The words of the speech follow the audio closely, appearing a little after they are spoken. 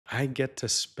I get to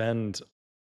spend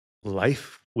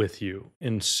life with you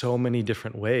in so many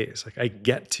different ways. Like I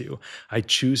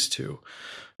choose to.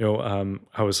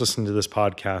 I was listening to this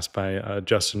podcast by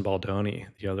Justin Baldoni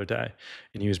the other day,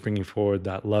 and he was bringing forward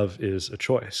that love is a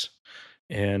choice.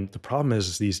 And the problem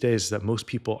is these days that most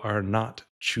people are not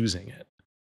choosing it.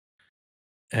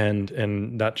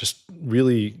 And that just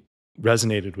really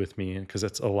resonated with me because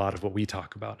that's a lot of what we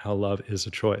talk about, how love is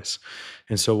a choice.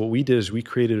 And so what we did is we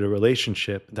created a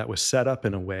relationship that was set up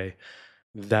in a way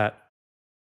that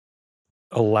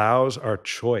allows our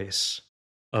choice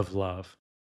of love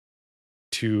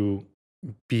to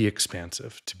be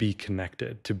expansive, to be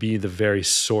connected, to be the very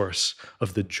source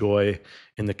of the joy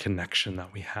and the connection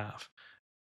that we have.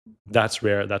 That's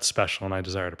rare, that's special, and I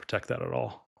desire to protect that at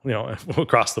all,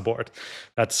 across the board.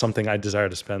 That's something I desire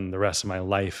to spend the rest of my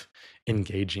life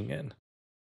engaging in.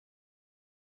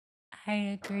 I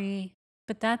agree.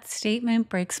 But that statement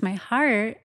breaks my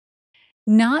heart,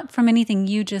 not from anything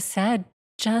you just said,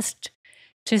 just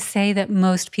to say that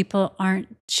most people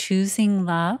aren't choosing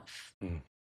love. Mm,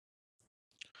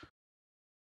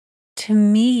 To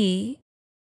me,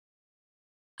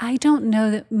 I don't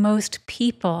know that most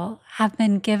people have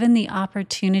been given the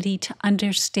opportunity to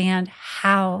understand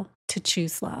how to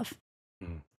choose love.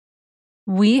 mm,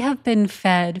 We have been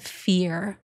fed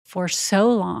fear for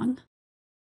so long.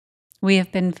 We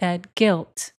have been fed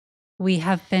guilt. We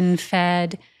have been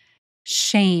fed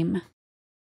shame.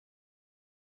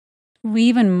 We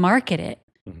even market it,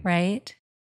 mm, right?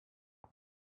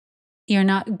 You're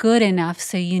not good enough,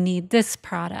 so you need this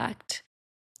product.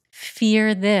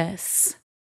 Fear this,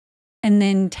 and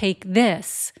then take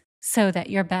this so that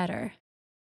you're better.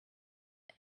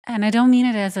 And I don't mean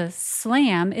it as a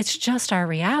slam, it's just our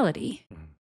reality. mm.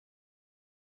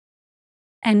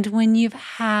 And when you've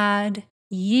had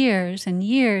years and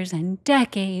years and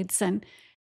decades and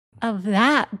of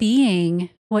that being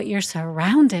what you're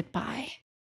surrounded by,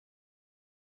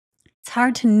 it's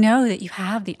hard to know that you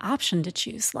have the option to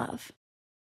choose love.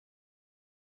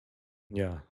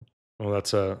 Yeah. Well,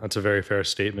 that's a very fair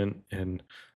statement, and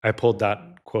I pulled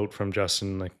that quote from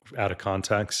Justin like out of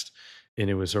context, and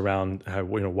it was around how,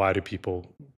 why do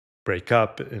people break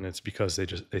up, and it's because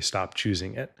they stop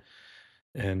choosing it,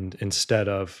 and instead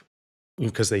of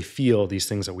because they feel these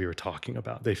things that we were talking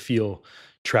about, they feel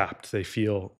trapped, they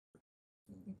feel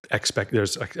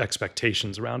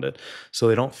expectations around it, so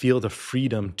they don't feel the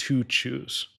freedom to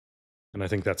choose. And I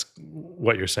think that's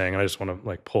what you're saying. And I just want to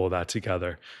like pull that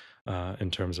together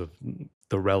in terms of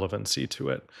the relevancy to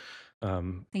it.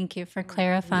 Um, Thank you for yeah.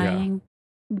 clarifying.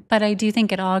 But I do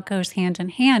think it all goes hand in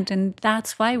hand. And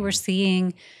that's why we're Mhm.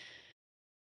 seeing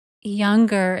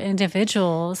younger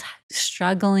individuals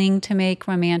struggling to make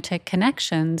romantic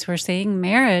connections. We're seeing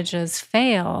marriages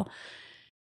fail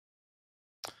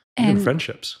Even and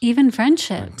friendships. even Like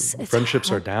friendships. It's friendships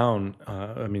are hard. down.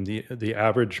 I mean, the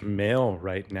average male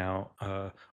right now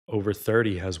over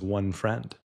 30 has one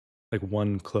friend, like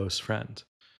one close friend.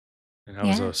 And that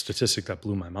was a Yes. statistic that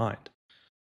blew my mind.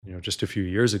 Just a few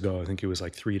years ago, I think it was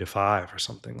like 3 to 5 or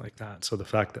something like that. So the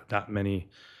fact that that many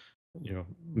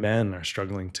men are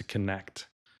struggling to connect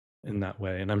in that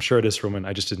way, and I'm sure it is for women.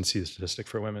 I just didn't see the statistic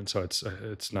for women, so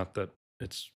it's not that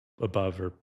it's above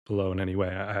or below in any way.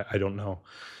 I don't know,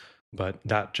 but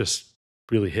that just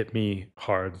really hit me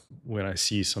hard when I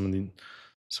see some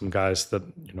guys that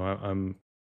I'm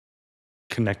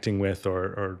connecting with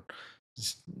or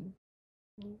s-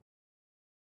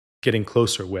 getting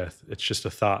closer with. It's just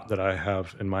a thought that I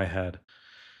have in my head.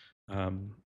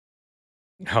 Um,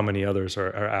 how many others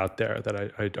are out there that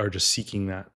I are just seeking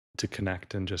that to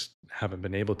connect and just haven't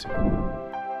been able to.